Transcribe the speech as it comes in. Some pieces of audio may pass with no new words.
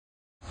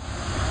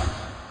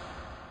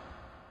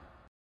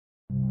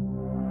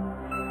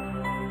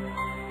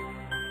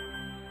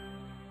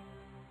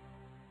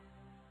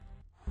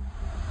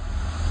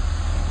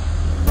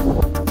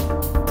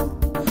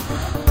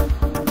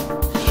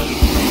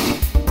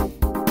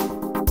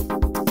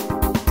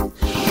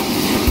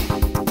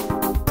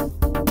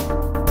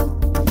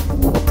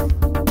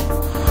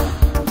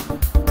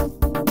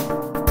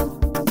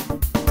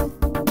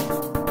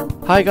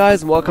Hi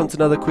guys, and welcome to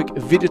another quick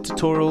video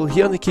tutorial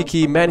here on the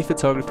Kiki, Manny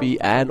Photography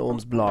and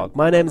Orm's blog.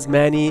 My name is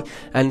Manny,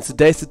 and in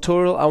today's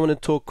tutorial I want to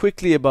talk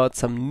quickly about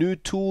some new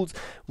tools,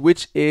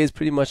 which is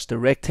pretty much the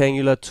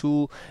rectangular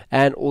tool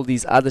and all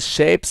these other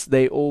shapes.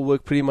 They all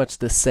work pretty much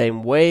the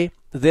same way.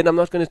 Then I'm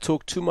not going to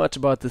talk too much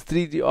about the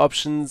 3D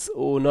options,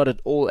 or not at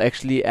all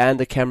actually, and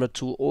the camera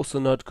tool also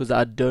not, because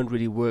I don't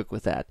really work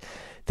with that.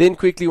 Then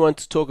quickly want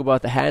to talk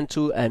about the hand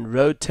tool and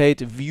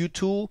rotate view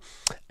tool.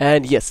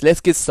 And yes,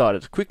 let's get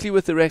started. Quickly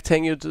with the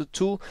rectangular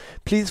tool,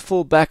 please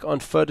fall back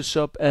on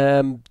Photoshop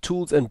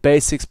Tools and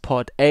Basics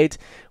Part 8,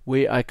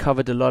 where I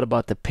covered a lot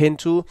about the pen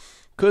tool.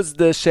 Because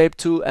the shape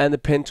tool and the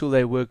pen tool,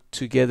 they work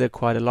together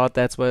quite a lot.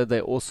 That's why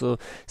they're also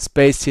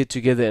spaced here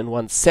together in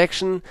one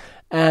section,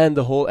 and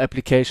the whole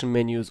application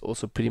menu is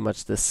also pretty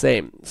much the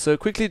same. So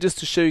quickly, just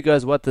to show you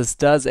guys what this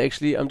does,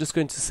 actually I'm just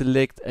going to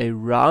select a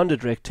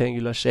rounded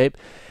rectangular shape.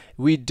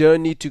 We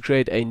don't need to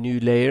create a new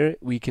layer,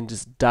 we can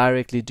just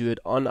directly do it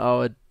on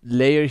our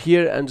layer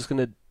here. I'm just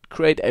going to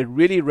create a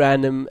really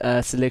random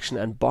selection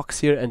and box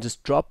here and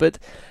just drop it,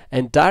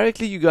 and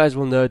directly you guys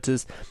will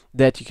notice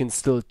that you can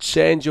still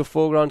change your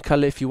foreground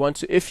color if you want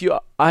to. If you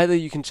either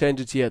you can change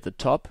it here at the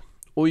top,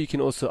 or you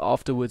can also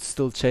afterwards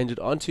still change it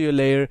onto your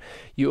layer.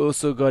 You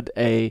also got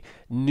a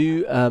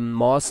new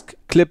mask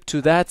clip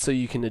to that, so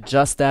you can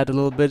adjust that a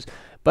little bit.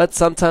 But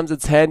sometimes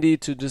it's handy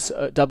to just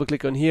double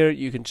click on here.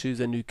 You can choose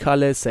a new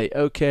color, say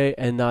OK,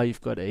 and now you've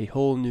got a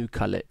whole new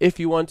color. If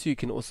you want to, you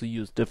can also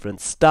use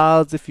different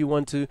styles if you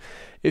want to.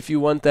 If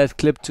you want that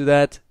clip to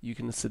that, you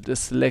can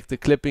just select the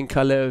clipping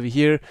color over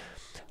here.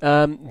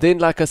 Then,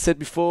 like I said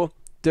before,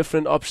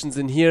 different options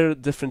in here,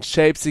 different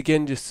shapes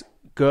again. Just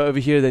go over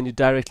here, then you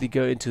directly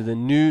go into the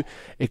new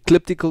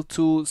Ecliptic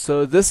tool.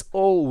 So this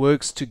all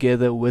works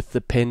together with the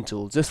pen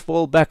tool. Just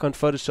fall back on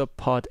Photoshop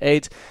Part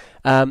 8.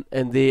 And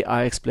there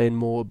I explain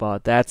more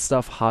about that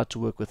stuff, how to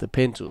work with the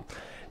pen tool.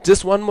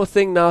 Just one more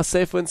thing now,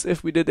 say for instance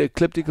if we did a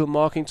Ecliptic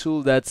marking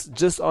tool that's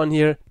just on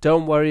here,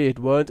 don't worry, it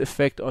won't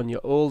affect on your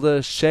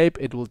older shape.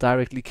 It will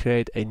directly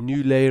create a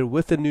new layer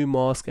with a new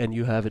mask, and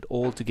you have it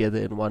all together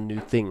in one new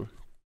thing.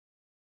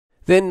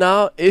 Then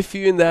now, if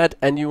you're in that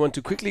and you want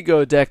to quickly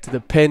go back to the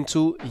pen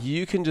tool,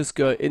 you can just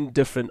go in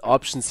different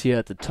options here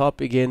at the top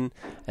again,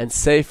 and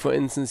say for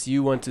instance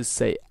you want to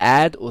say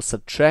add or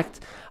subtract.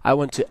 I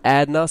want to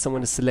add now, so I'm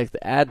going to select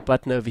the add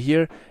button over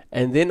here,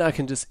 and then I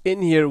can just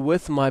in here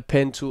with my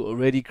pen tool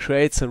already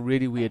create some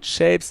really weird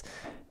shapes.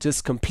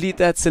 Just complete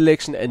that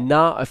selection, and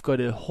now I've got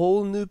a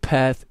whole new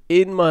path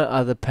in my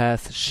other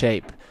path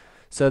shape.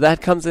 So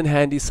that comes in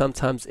handy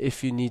sometimes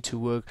if you need to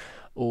work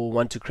or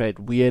want to create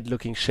weird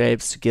looking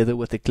shapes together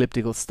with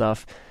ecliptical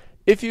stuff.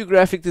 If you're a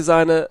graphic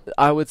designer,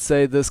 I would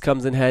say this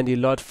comes in handy a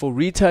lot. For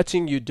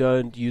retouching, you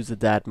don't use it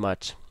that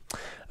much.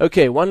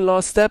 Okay, one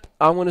last step.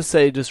 I want to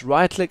say just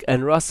right click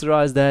and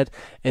rasterize that,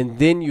 and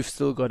then you've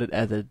still got it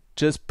as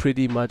just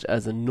pretty much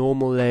as a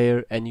normal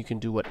layer, and you can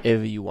do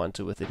whatever you want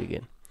to with it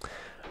again.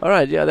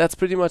 Alright, yeah, that's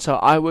pretty much how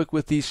I work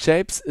with these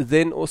shapes.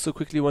 Then also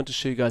quickly want to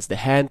show you guys the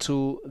hand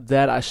tool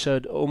that I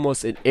showed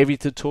almost in every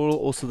tutorial.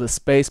 Also the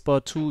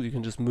spacebar tool, you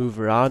can just move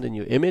around in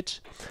your image.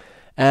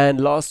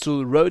 And last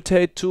tool,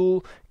 rotate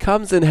tool,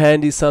 comes in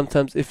handy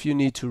sometimes if you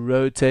need to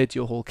rotate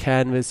your whole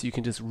canvas. You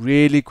can just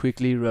really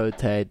quickly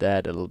rotate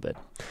that a little bit.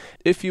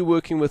 If you're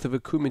working with a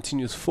vacuum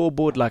continuous 4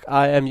 board like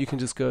I am, you can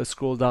just go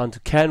scroll down to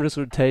canvas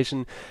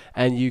rotation,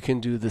 and you can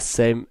do the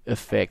same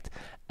effect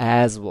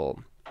as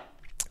well.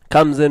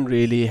 Comes in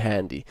really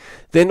handy.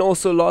 Then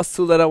also last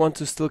tool that I want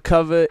to still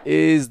cover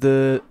is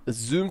the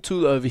zoom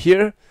tool over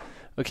here.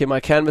 Okay,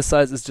 my canvas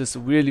size is just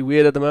really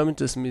weird at the moment.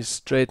 Just let me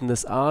straighten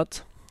this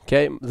out.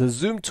 Okay, the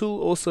zoom tool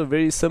also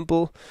very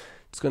simple.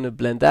 It's going to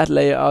blend that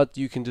layer out.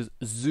 You can just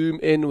zoom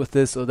in with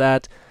this or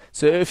that.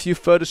 So if you're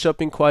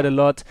photoshopping quite a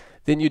lot,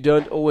 then you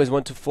don't always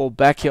want to fall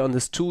back here on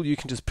this tool. You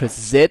can just press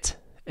Z,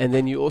 and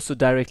then you also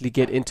directly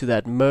get into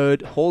that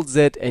mode. Hold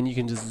Z and you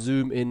can just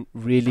zoom in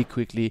really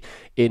quickly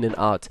in and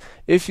out.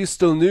 If you're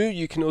still new,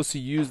 you can also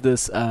use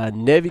this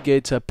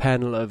navigator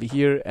panel over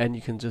here, and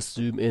you can just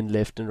zoom in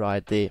left and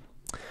right there.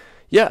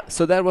 Yeah,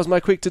 so that was my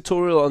quick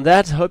tutorial on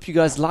that. Hope you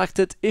guys liked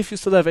it. If you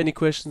still have any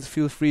questions,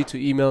 feel free to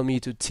email me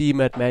to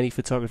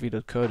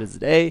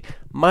team@mannyphotography.co.za.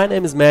 My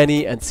name is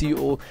Manny, and see you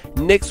all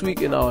next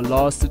week in our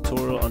last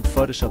tutorial on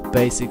Photoshop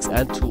basics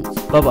and tools.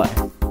 Bye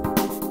bye.